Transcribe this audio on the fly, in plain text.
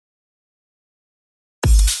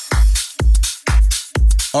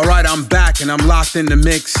All right, I'm back and I'm locked in the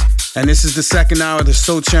mix. And this is the second hour of the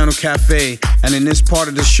Soul Channel Cafe. And in this part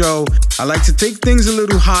of the show, I like to take things a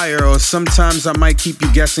little higher, or sometimes I might keep you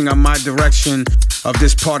guessing on my direction of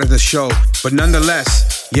this part of the show. But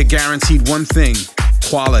nonetheless, you're guaranteed one thing: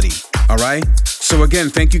 quality. All right? So again,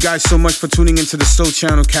 thank you guys so much for tuning into the Soul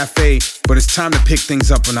Channel Cafe. But it's time to pick things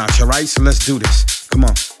up a notch, all right? So let's do this. Come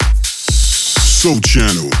on. Soul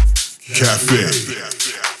Channel Cafe.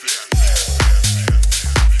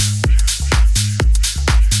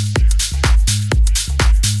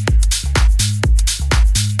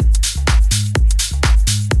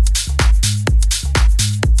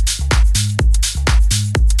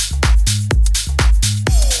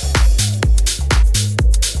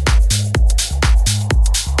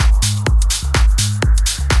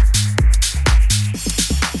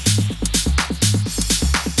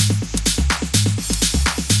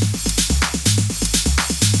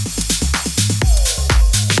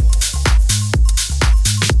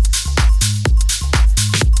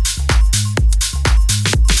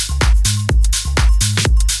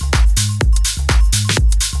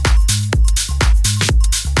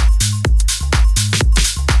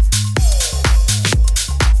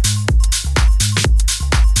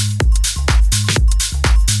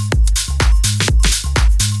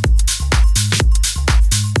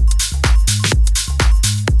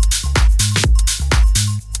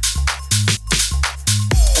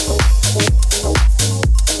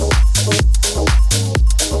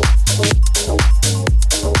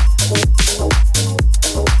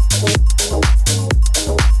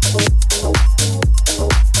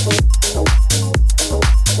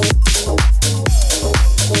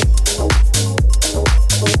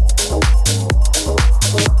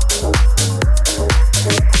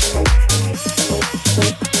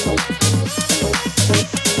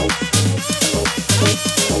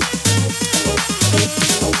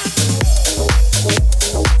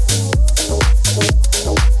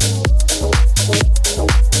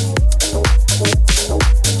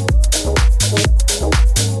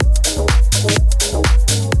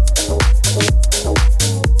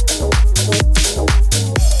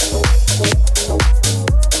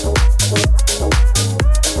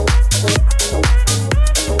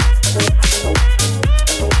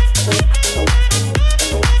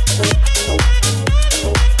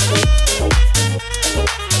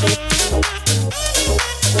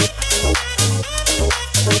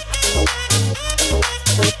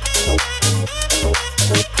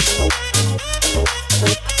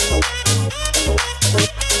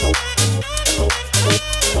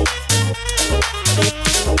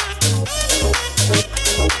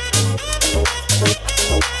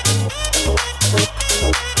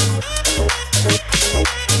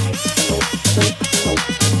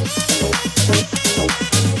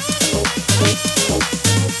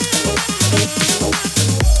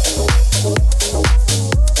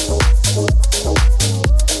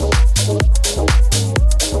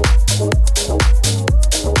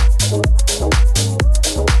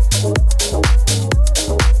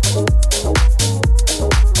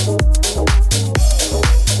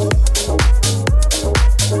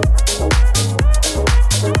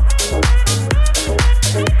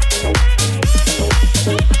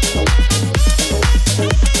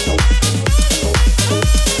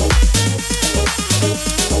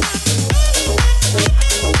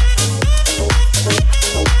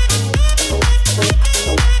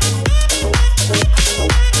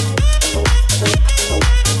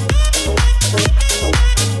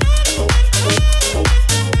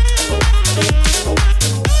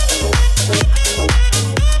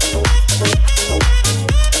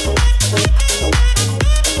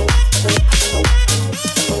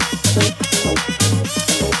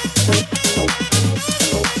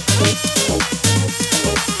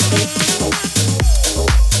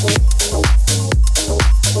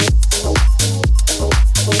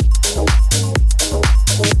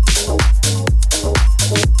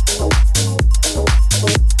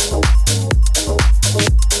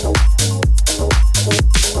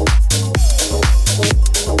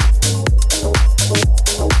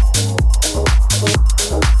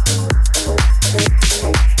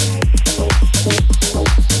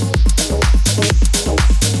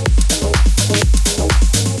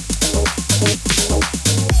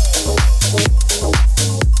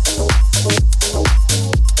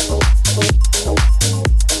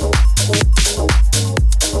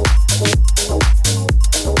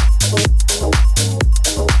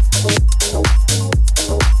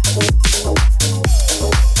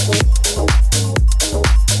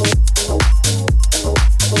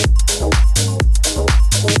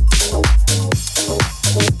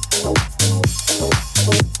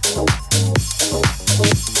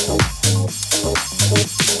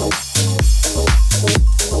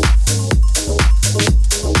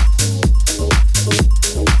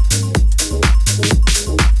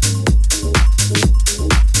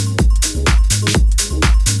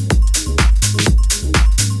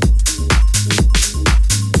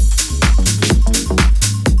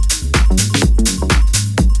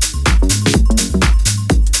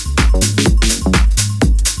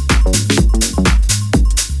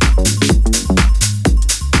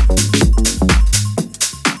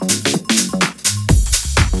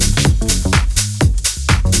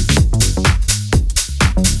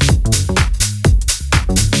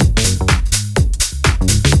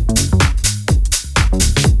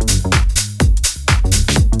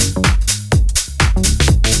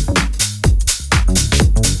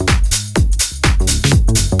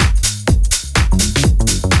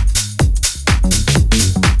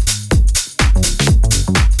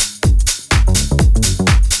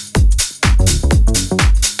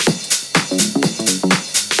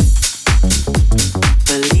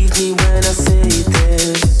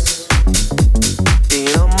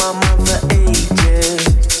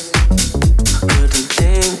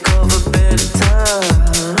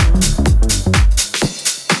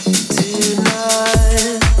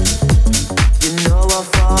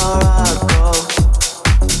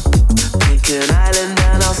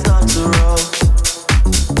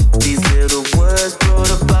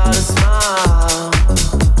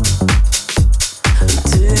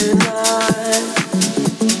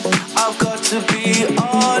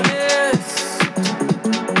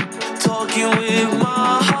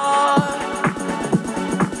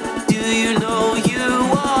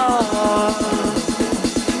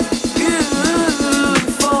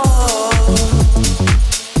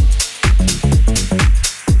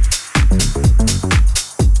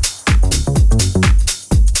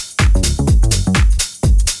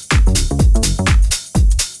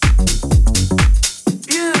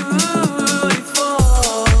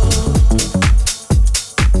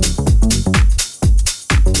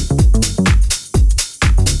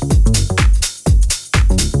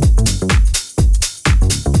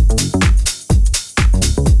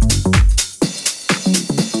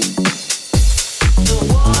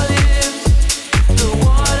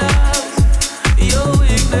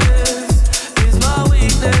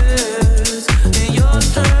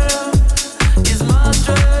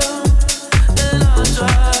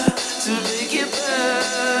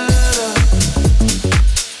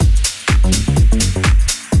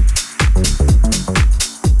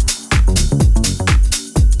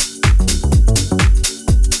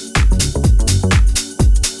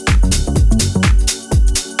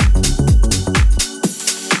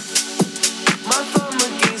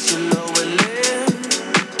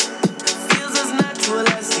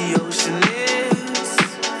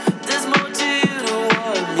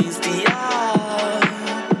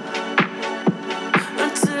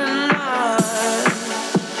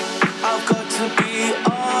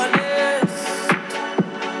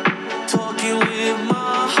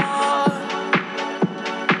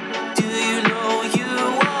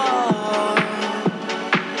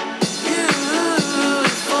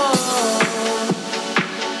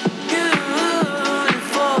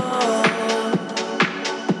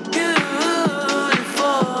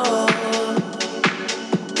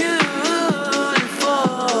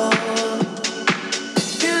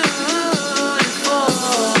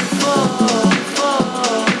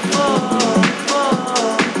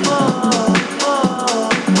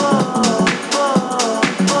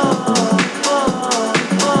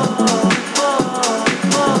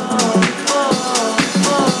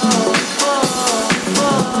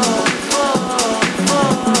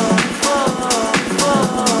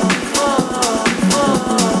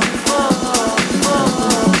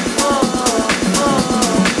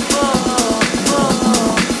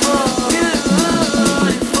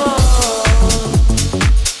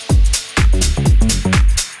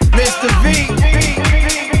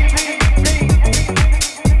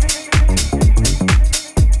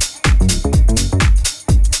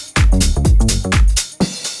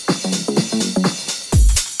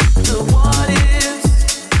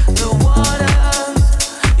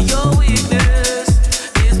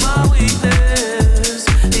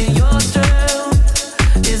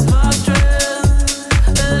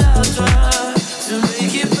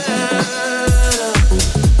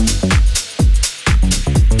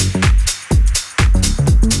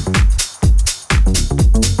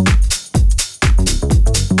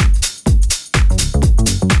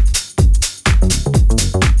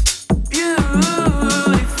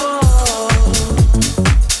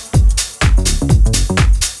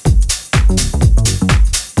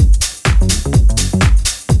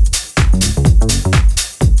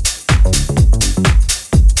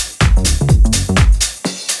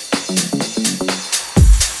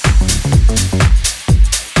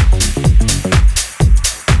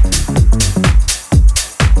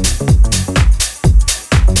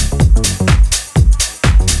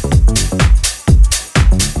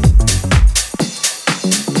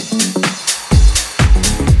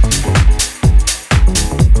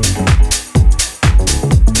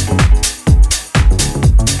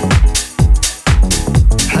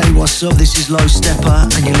 What's up? This is Low Stepper,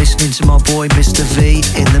 and you're listening to my boy Mr. V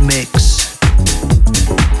in the mix.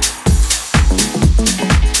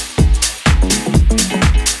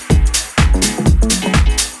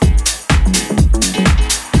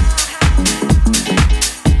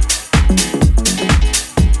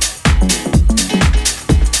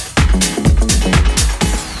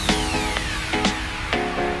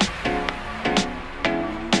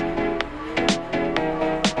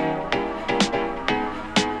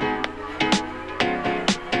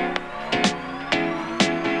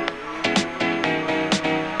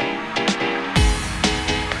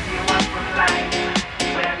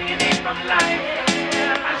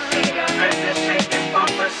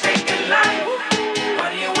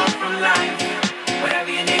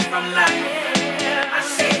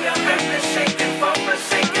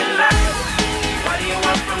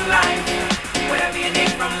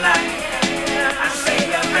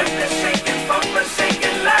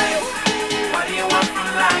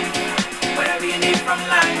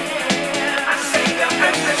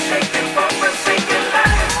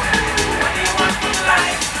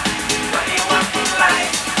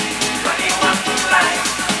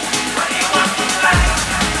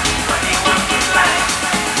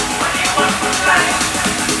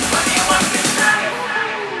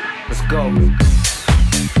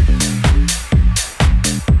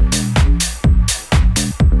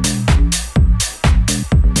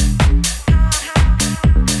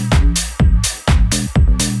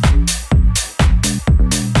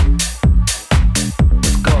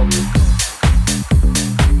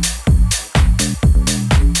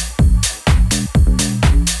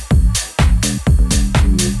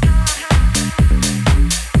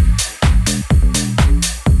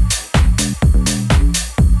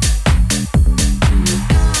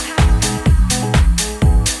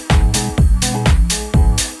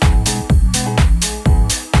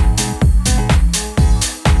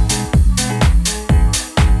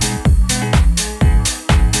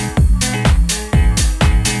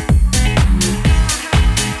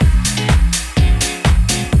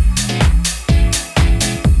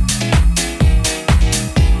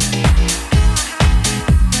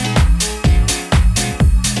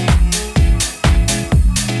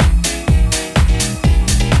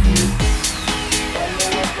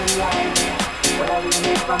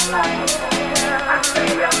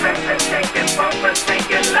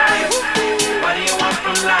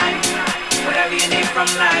 whatever you need from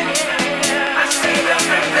life. I see the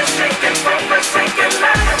earth shaking for forsaken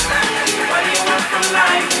life. What do you want from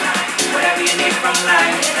life? Whatever you need from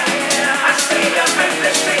life. I see the earth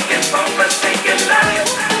shaking for forsaken life.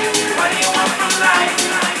 What do you want from life?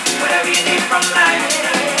 Whatever you need from life.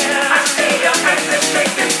 I see the earth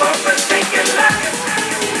shaking for forsaken life.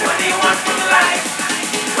 What do you want from life?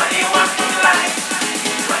 What do you want from life?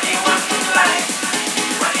 What do you want from life?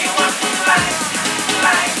 What do you want from life?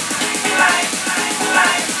 Life, life,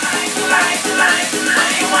 life, life, life. What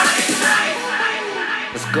do you want from life?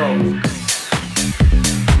 Let's go.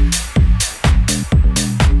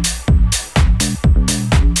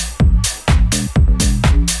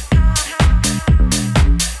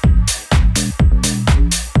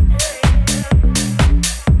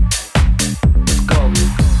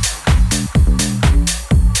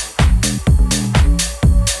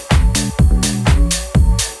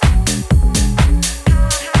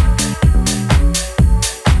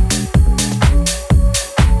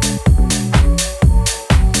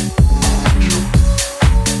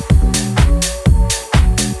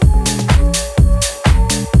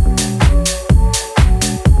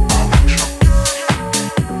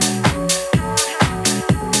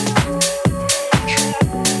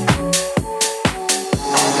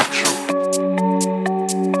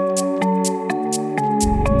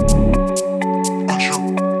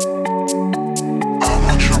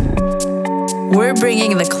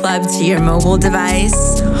 Bringing the club to your mobile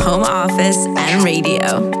device, home office, and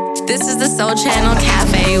radio. This is the Soul Channel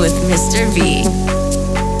Cafe with Mr. V.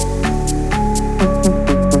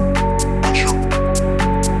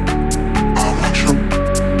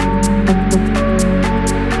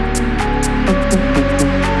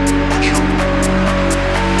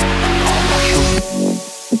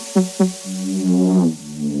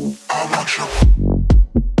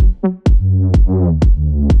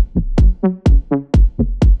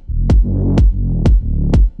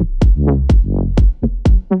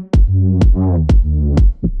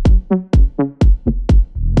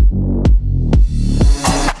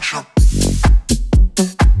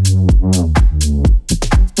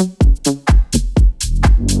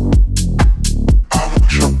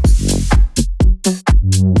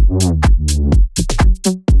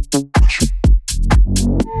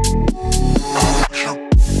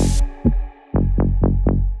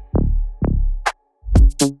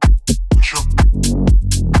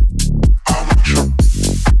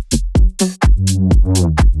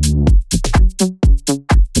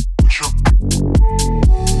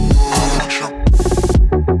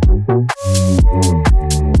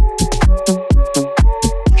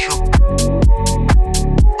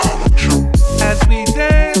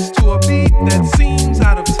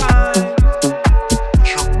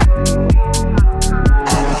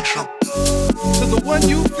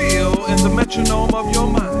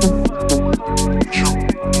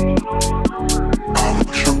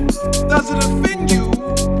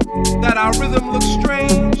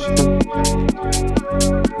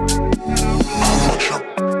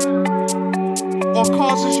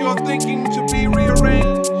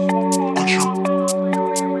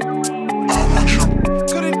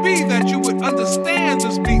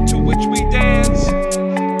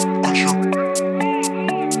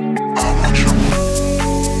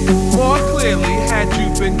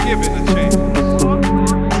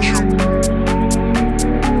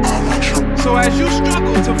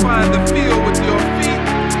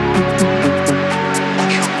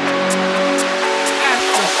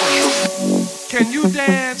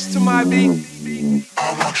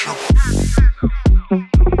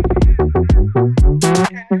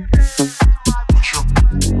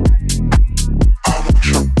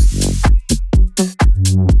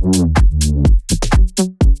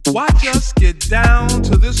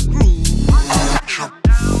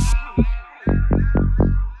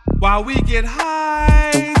 While we get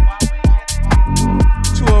high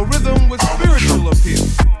to a rhythm with spiritual appeal.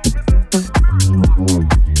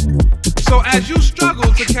 So as you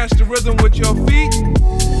struggle to catch the rhythm with your feet,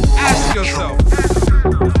 ask yourself,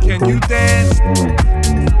 can you dance?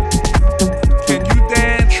 Can you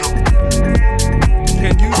dance?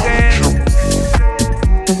 Can you dance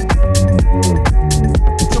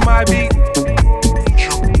to my beat?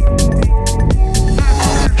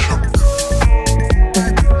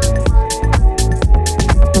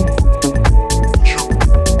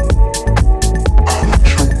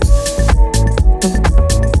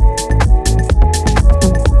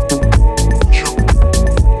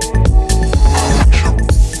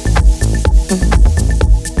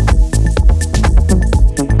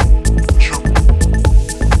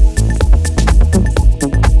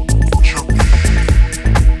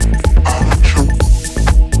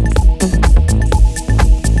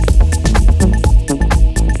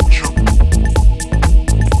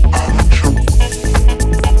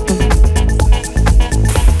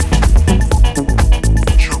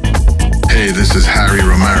 Gary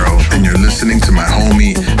Romero, and you're listening to my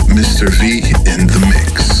homie Mr. V in the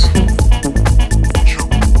mix.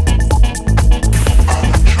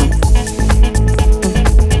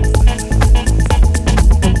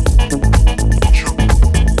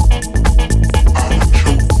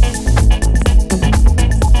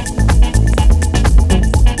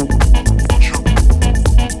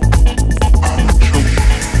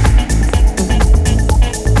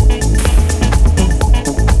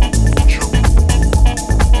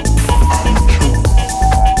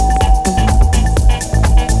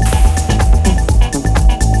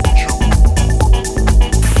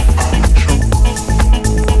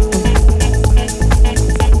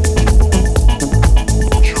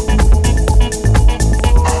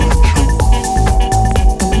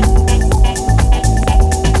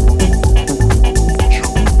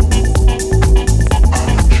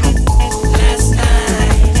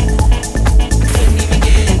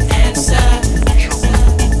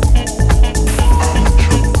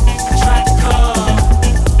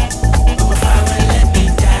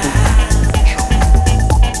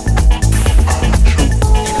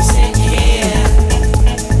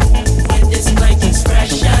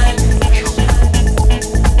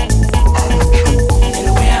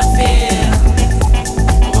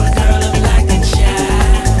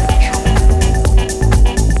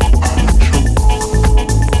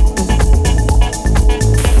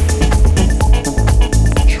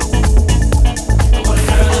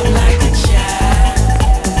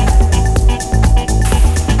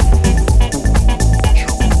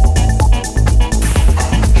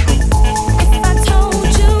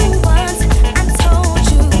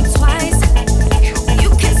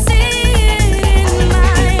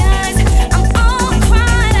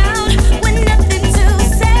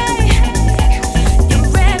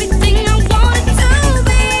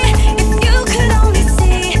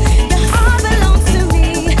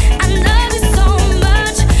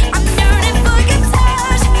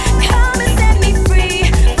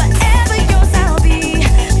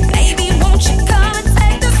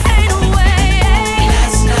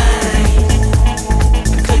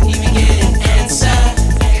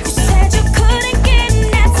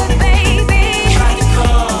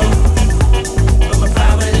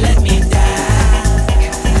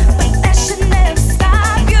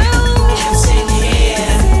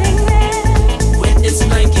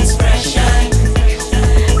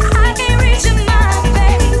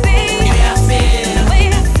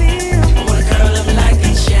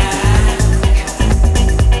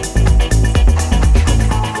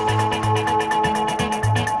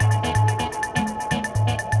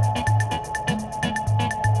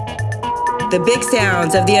 The big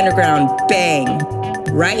sounds of the underground bang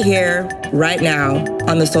right here, right now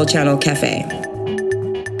on the Soul Channel Cafe.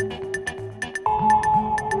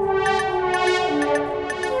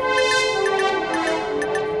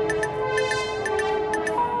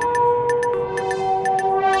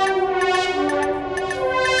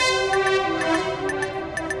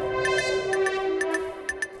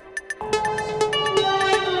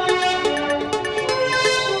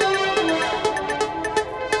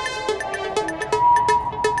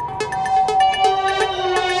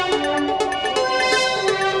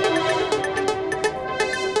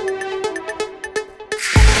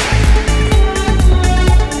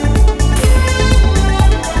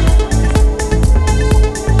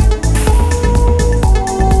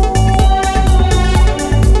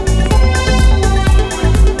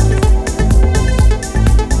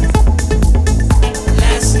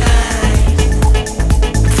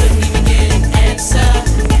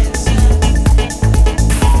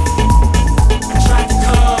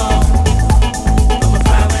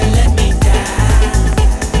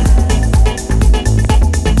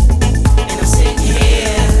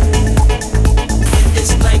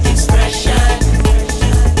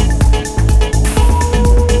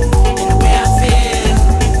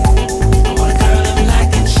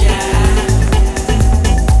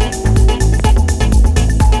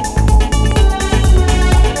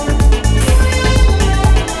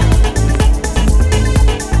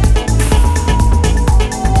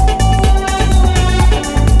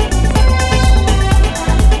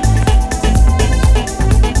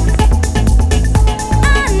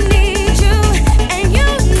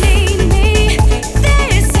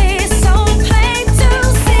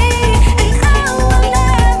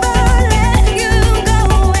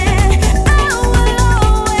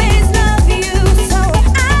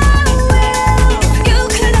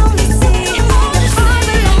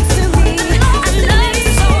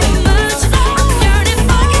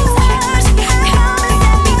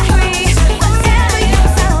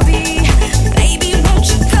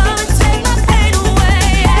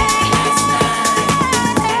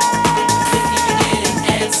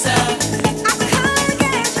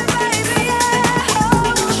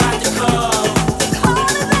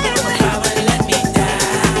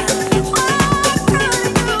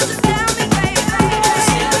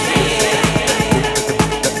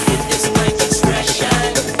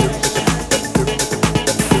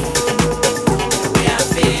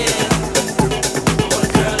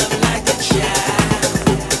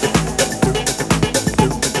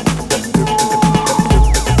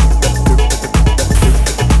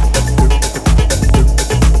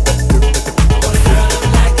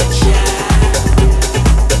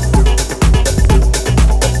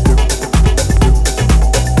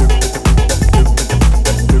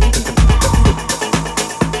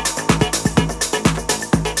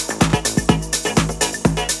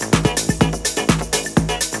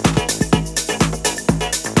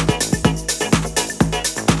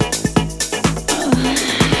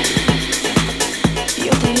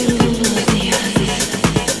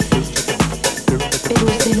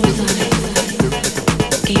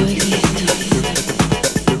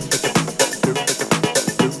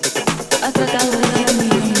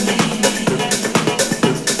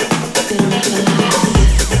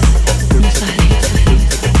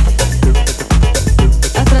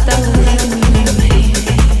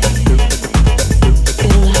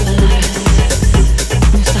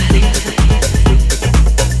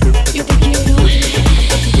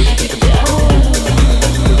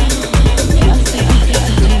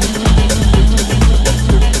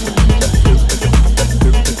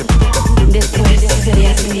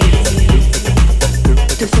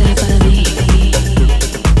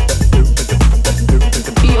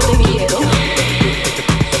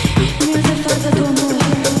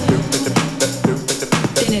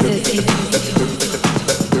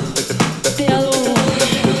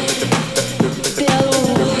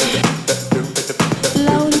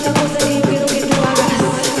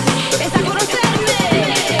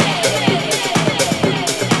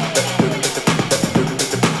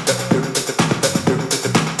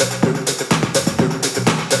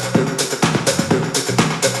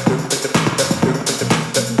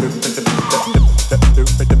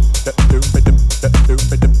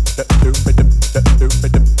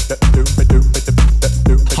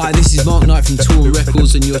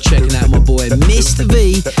 And you're checking out my boy Mr.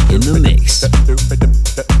 V in the mix.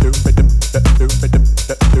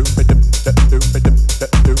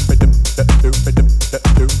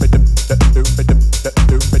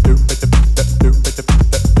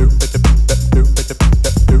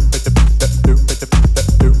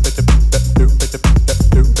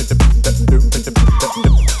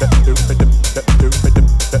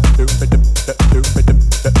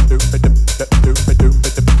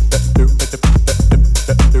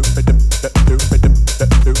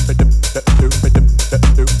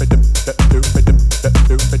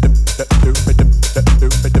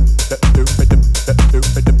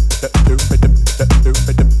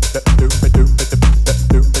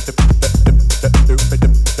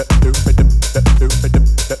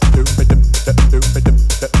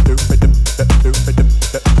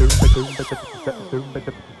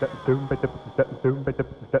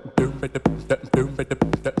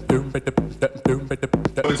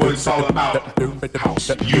 What it's all about.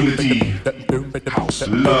 Unity,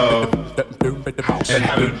 love, and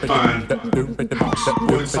having fun.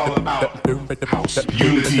 What it's all about.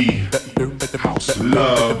 Unity,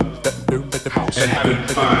 love, and having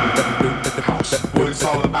fun. What it's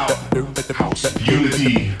all about. Unity,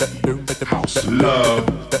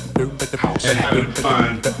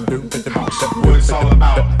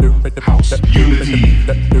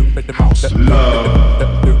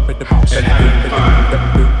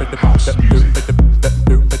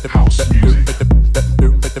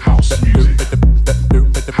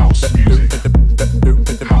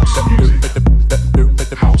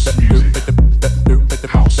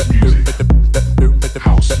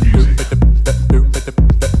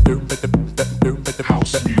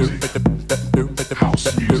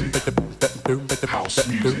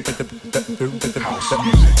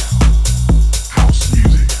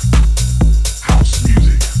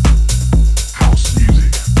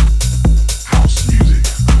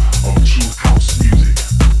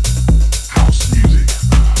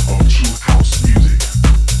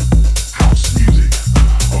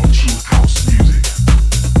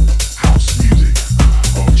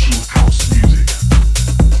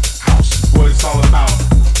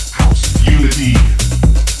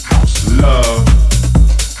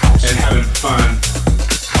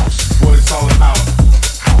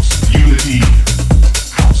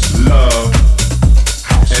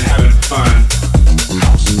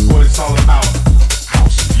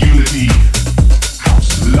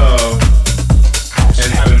 love,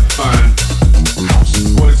 and having fun.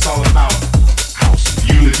 What it's all about.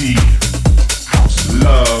 Unity,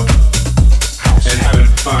 love, and having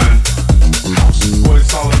fun.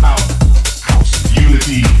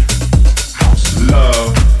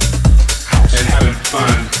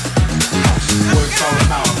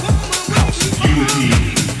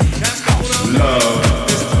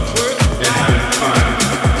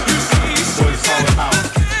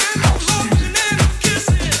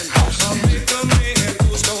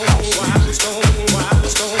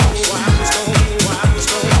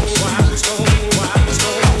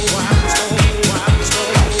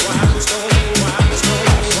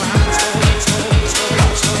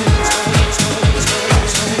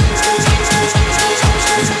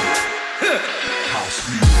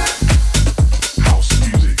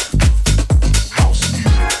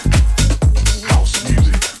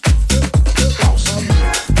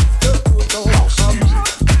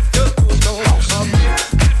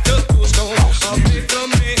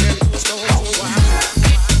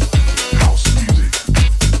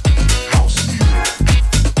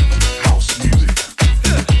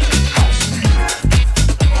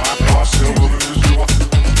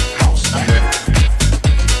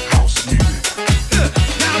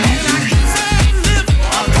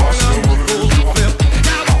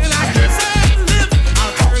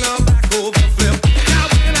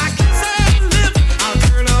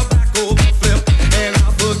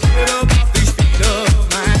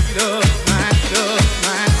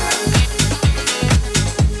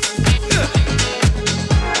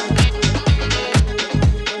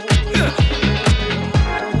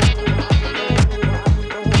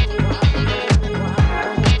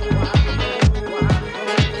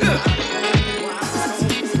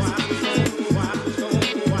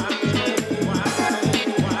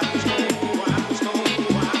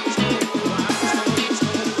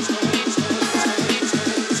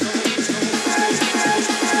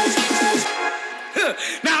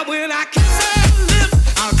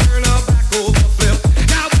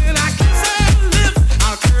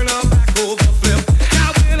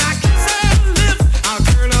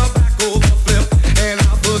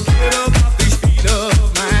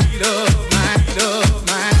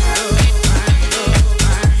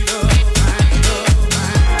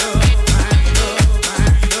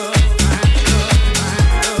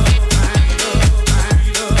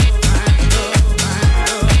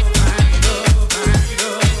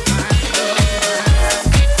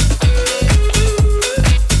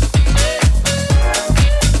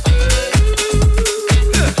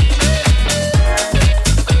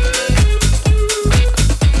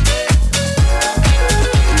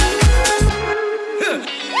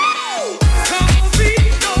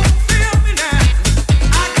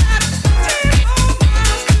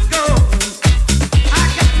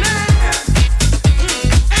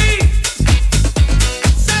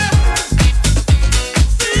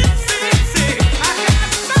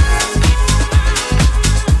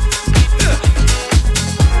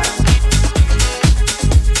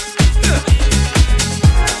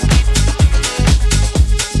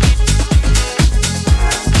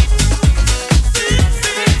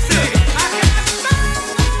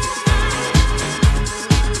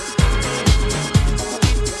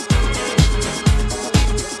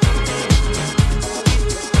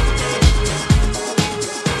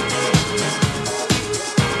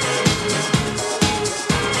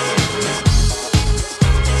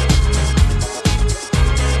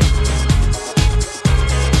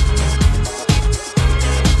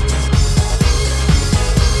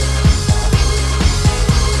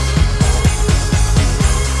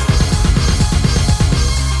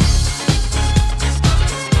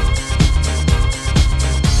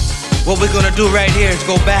 What we're gonna do right here is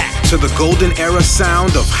go back to the golden era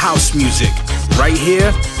sound of house music. Right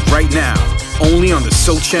here, right now. Only on the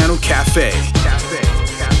Soul Channel Cafe.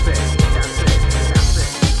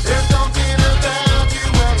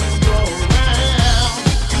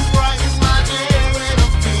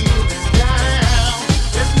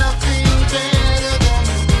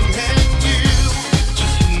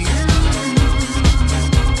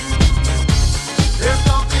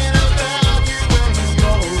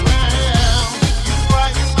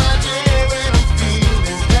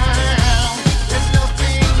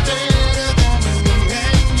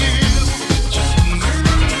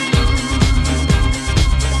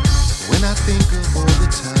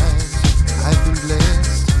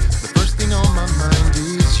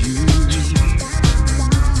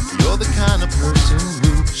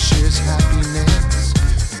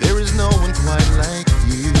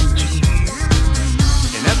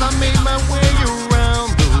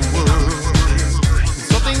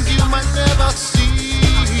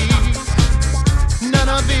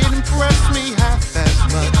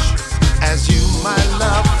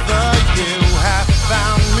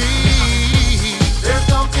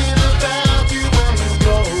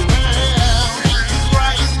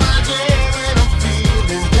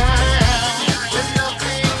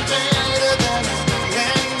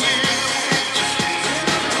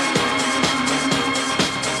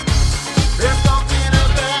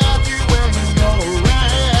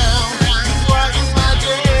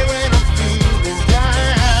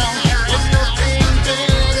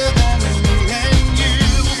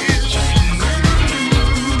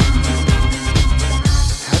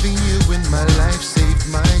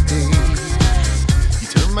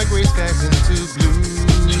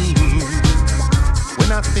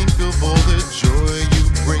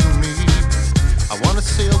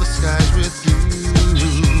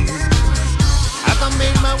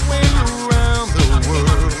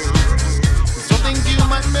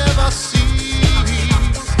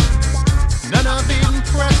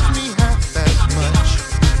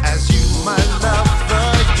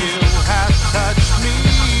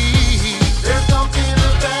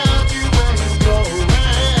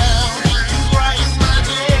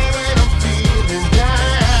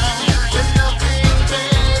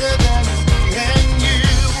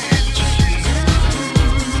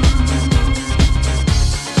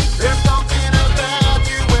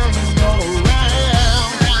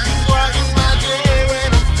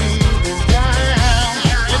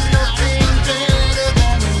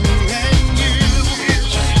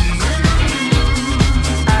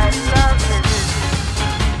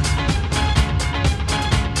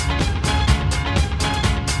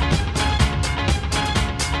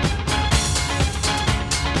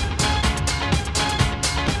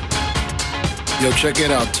 Yo, check it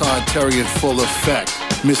out, Todd Terry in full effect.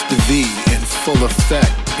 Mr. V in full effect.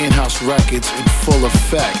 In-house records in full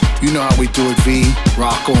effect. You know how we do it, V.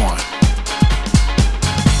 Rock on.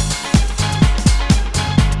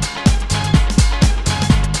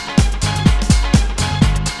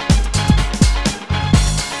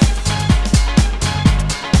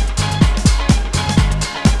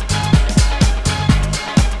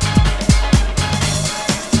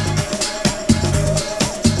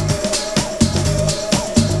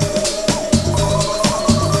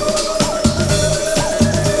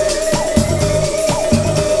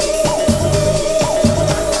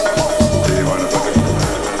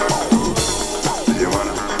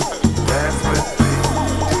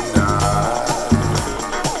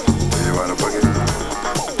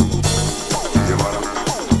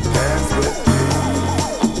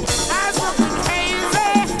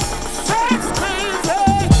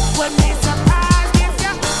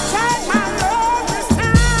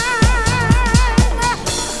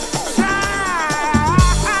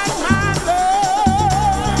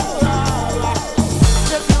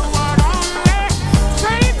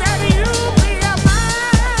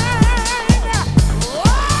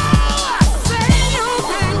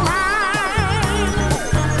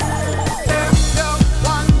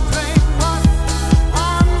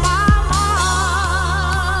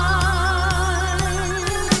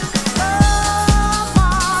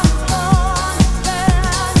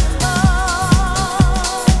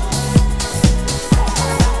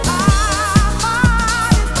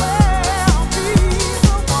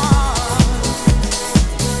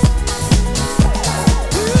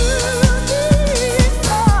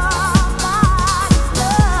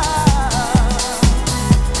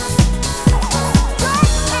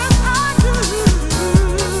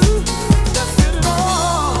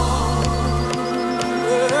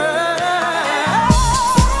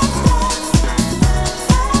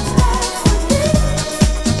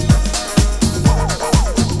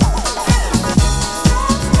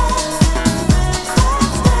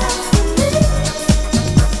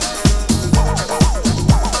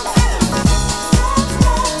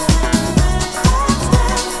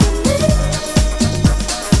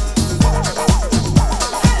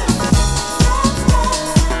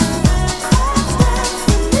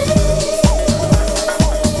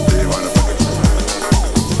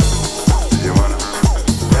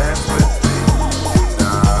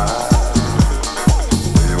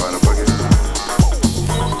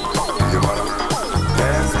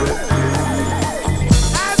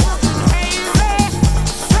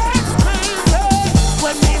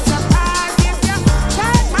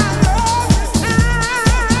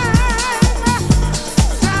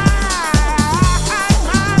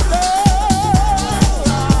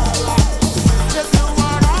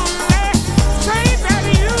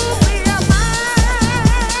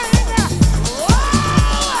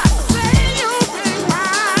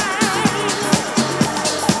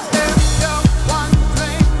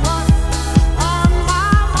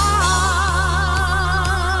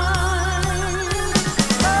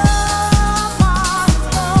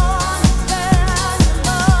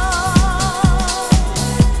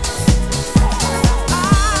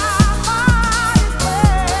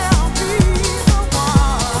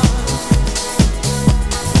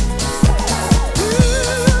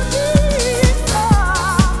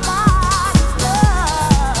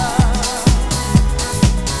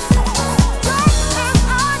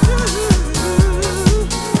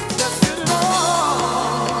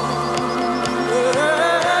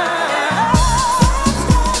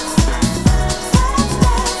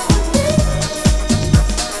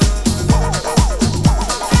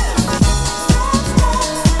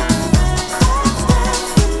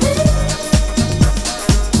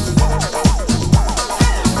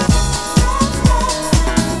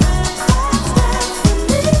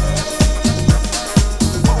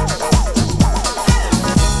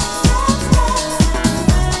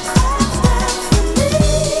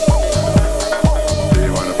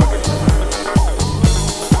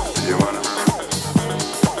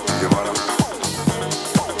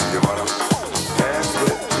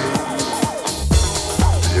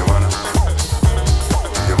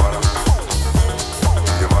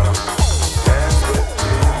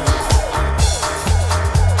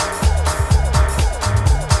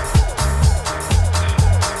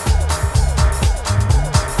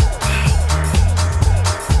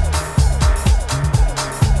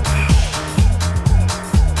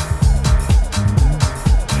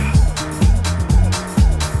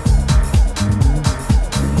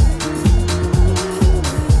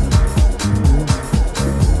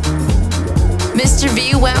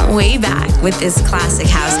 way back with this classic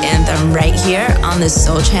house anthem right here on the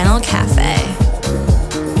Soul Channel Cafe.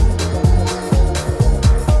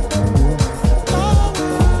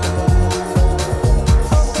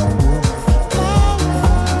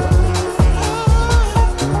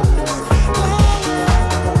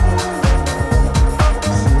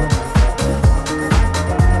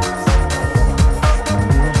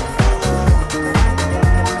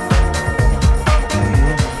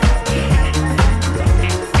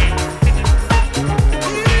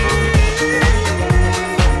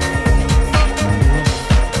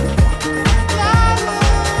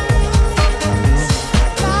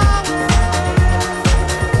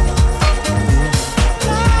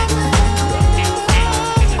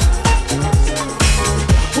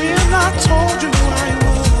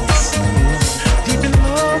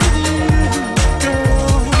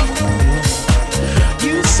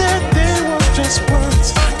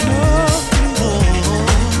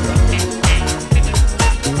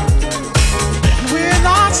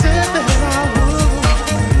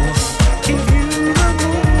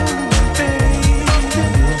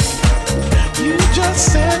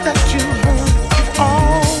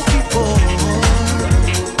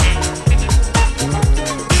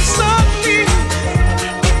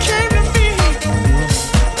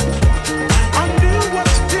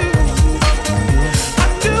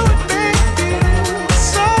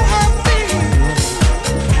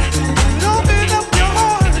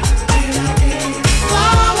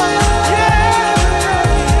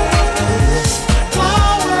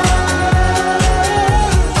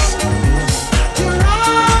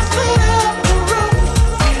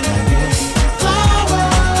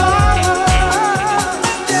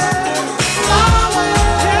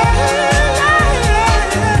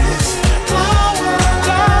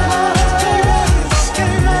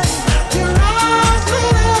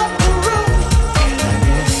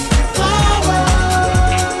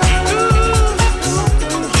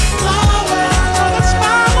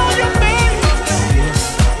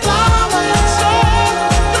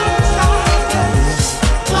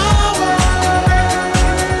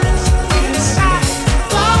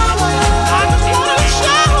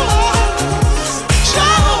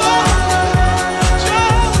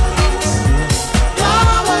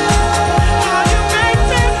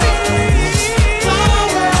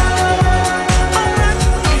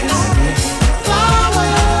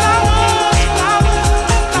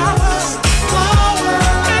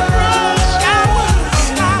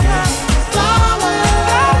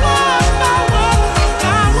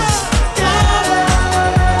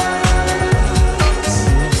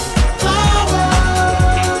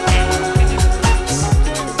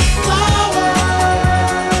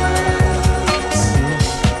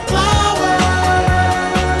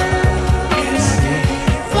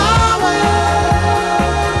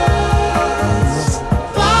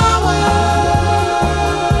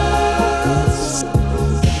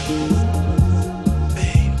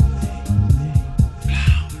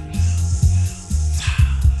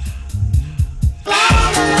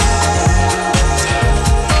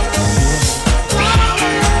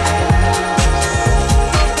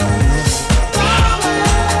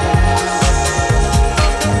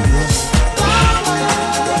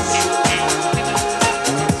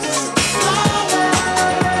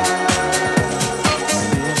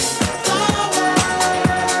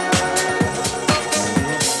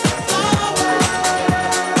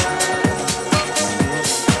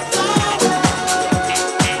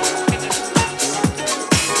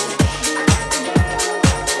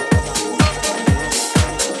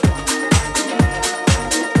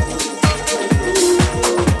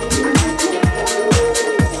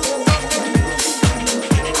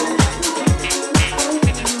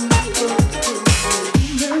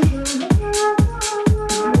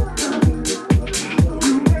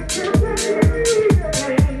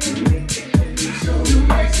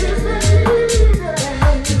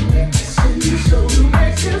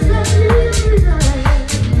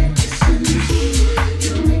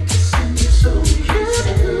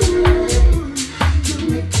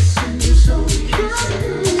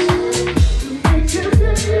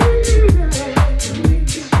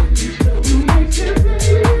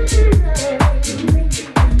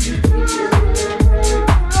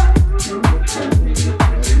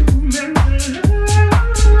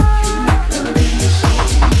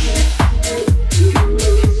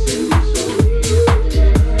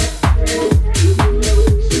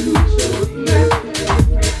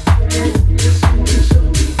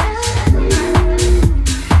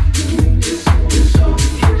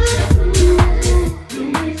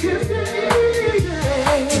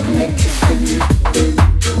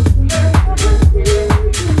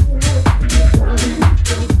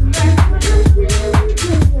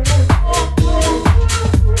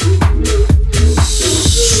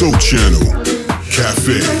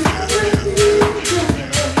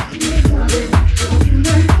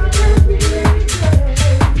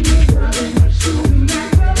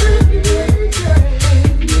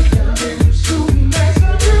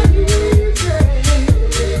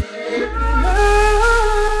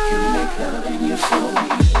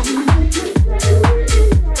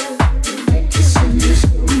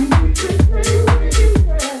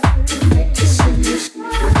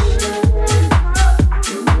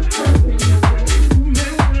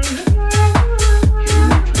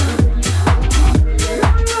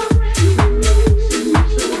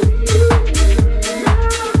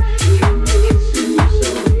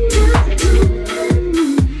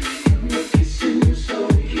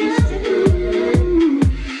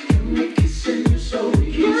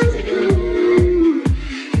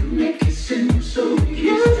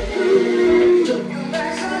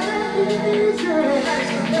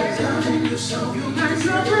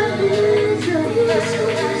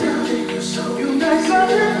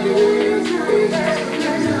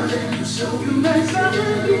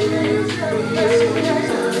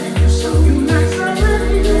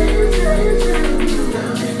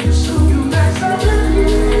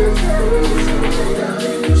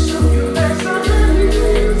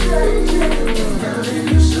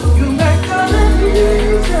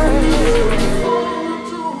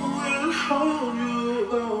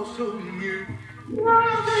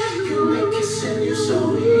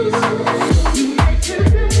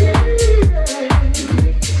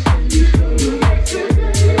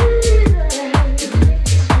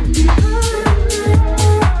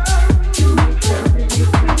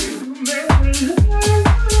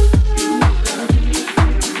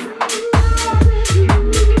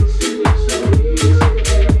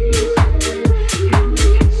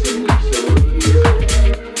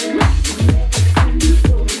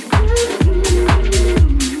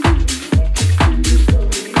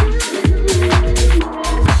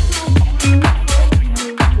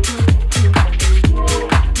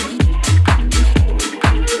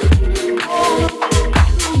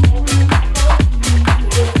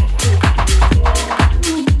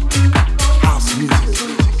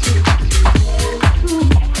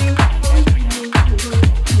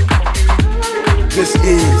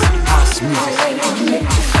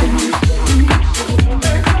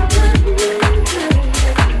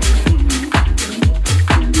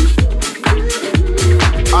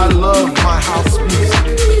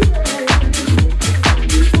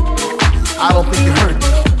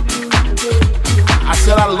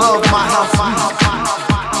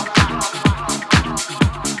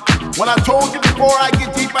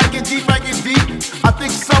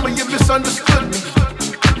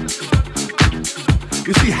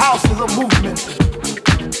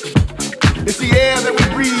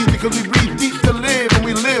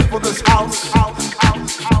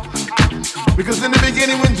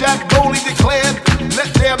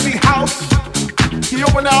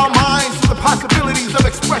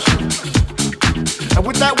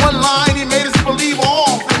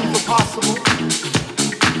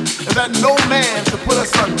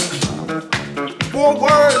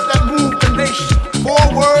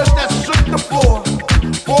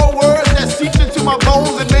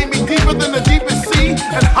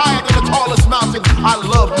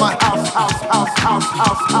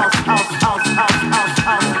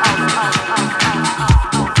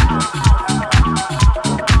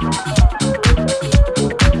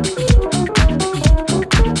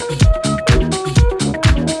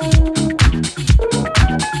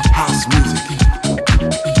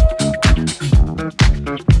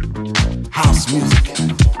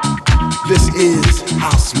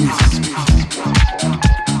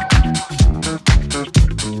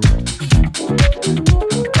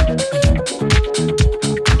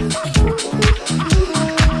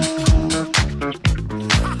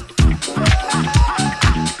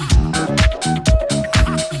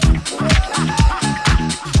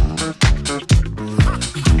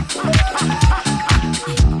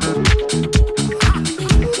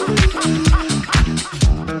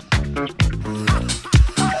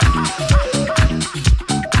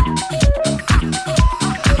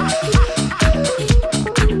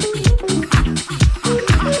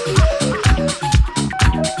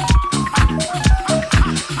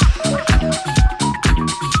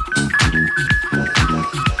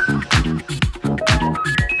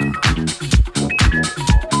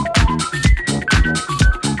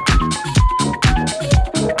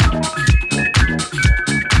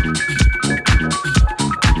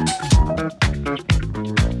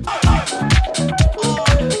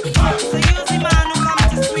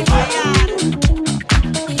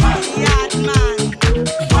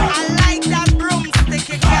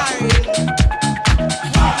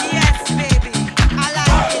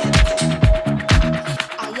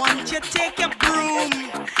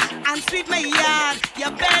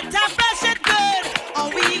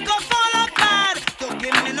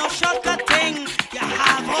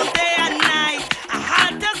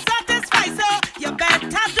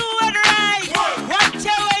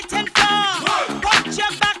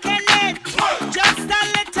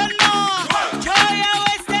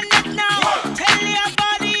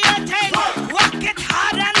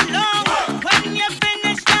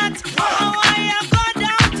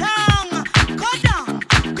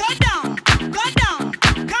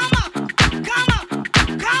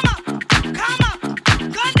 Come up.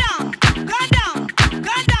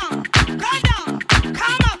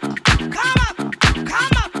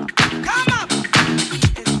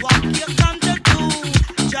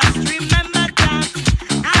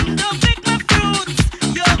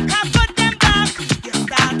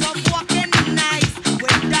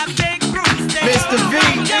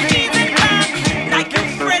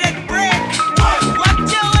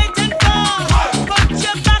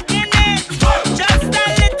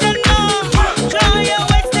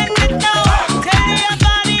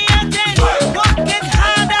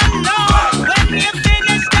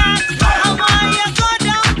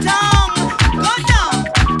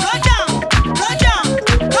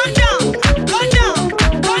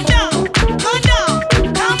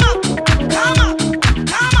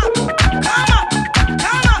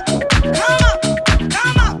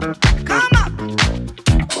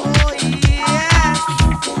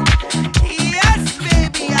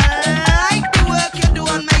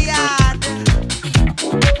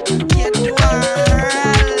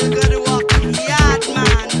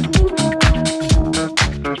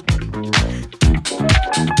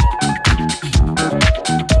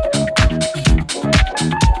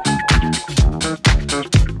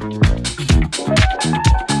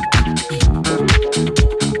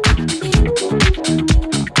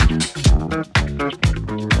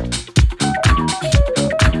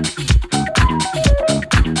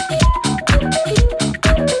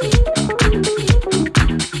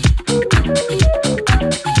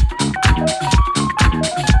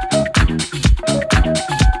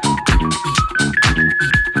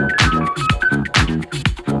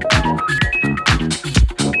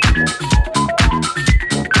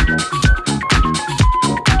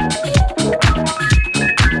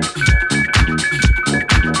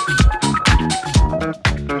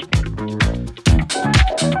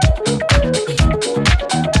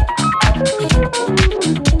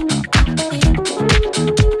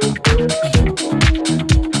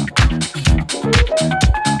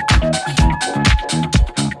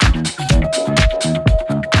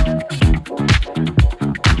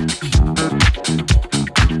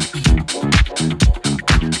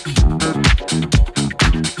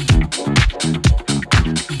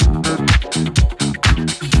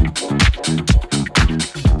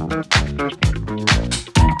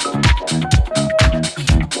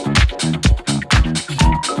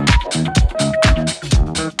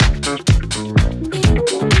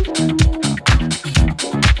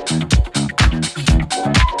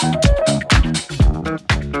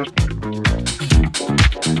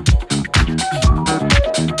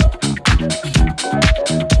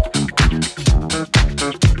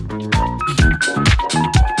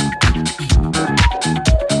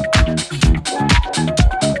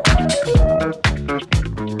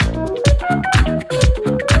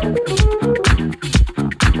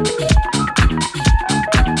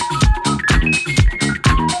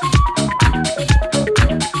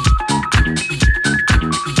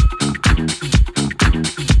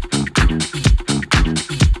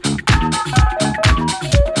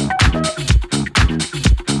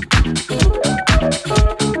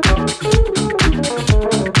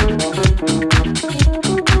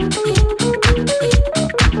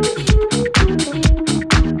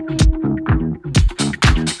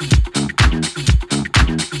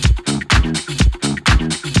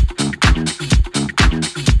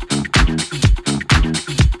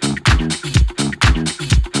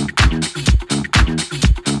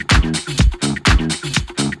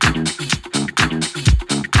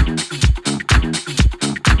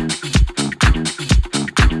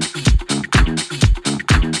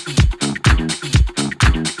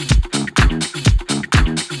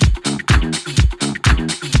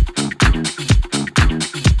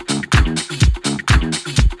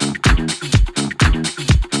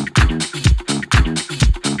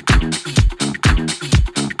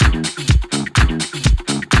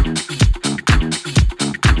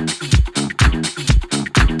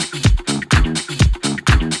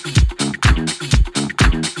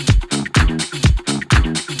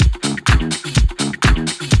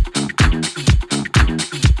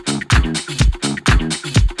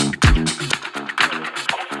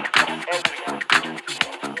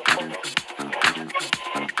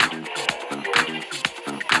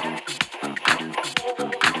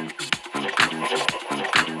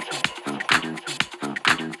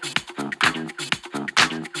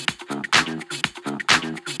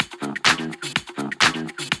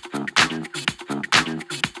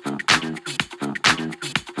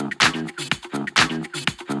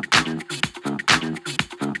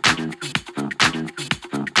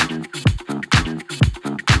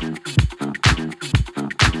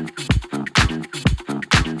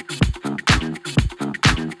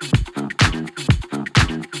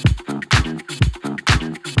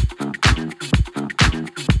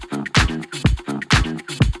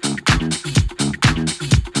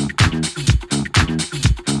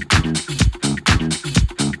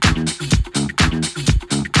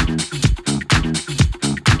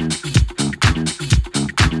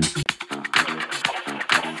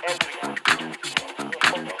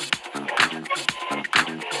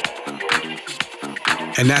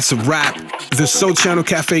 And that's a wrap. The Soul Channel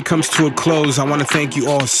Cafe comes to a close. I want to thank you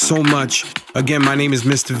all so much. Again, my name is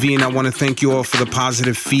Mr. V, and I want to thank you all for the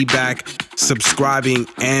positive feedback, subscribing,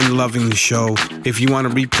 and loving the show. If you want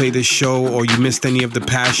to replay this show or you missed any of the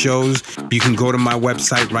past shows, you can go to my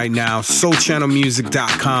website right now,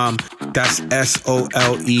 soulchannelmusic.com. That's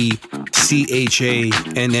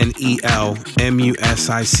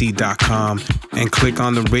SOLECHANNELMUSIC.com, and click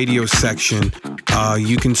on the radio section.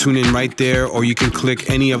 You can tune in right there, or you can click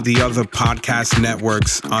any of the other podcast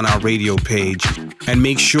networks on our radio page. And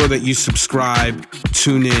make sure that you subscribe,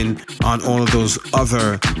 tune in on all of those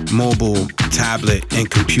other mobile, tablet, and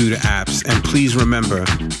computer apps. And please remember,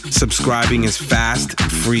 subscribing is fast,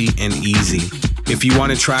 free, and easy. If you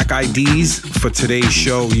want to track IDs for today's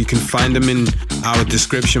show, you can find them in our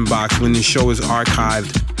description box when the show is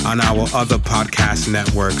archived on our other podcast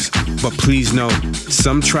networks. But please note,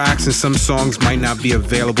 some tracks and some songs might not be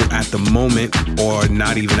available at the moment, or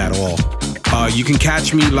not even at all. You can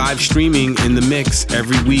catch me live streaming in the mix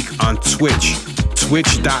every week on Twitch,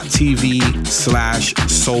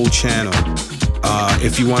 twitch.tv/soulchannel.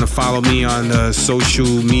 If you want to follow me on the social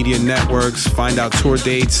media networks, find out tour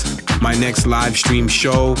dates, my next live stream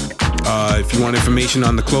show, if you want information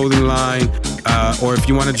on the clothing line, or if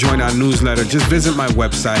you want to join our newsletter, just visit my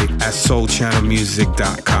website at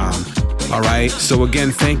soulchannelmusic.com. All right, so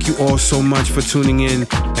again, thank you all so much for tuning in,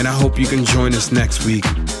 and I hope you can join us next week,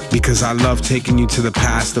 because I love taking you to the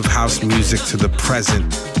past of house music to the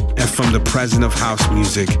present, and from the present of house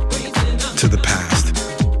music to the past.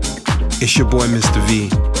 It's your boy, Mr. V,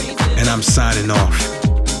 and I'm signing off.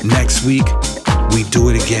 Next week, we do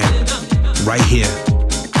it again, right here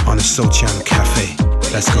on the Soul Channel Cafe.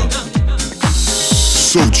 Let's go.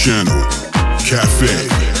 Soul Channel Cafe.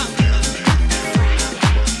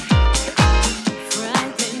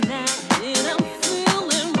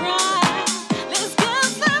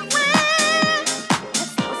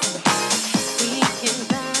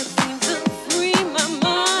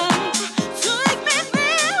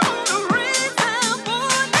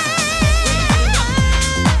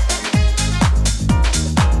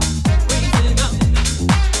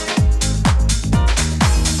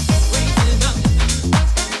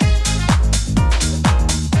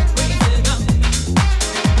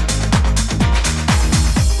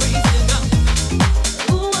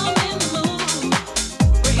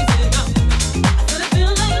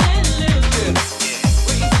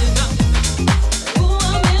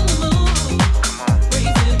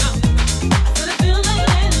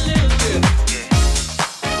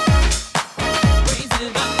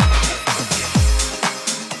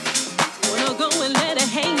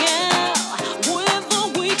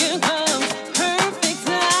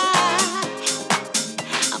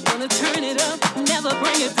 Turn it up, never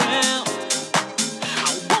bring it down.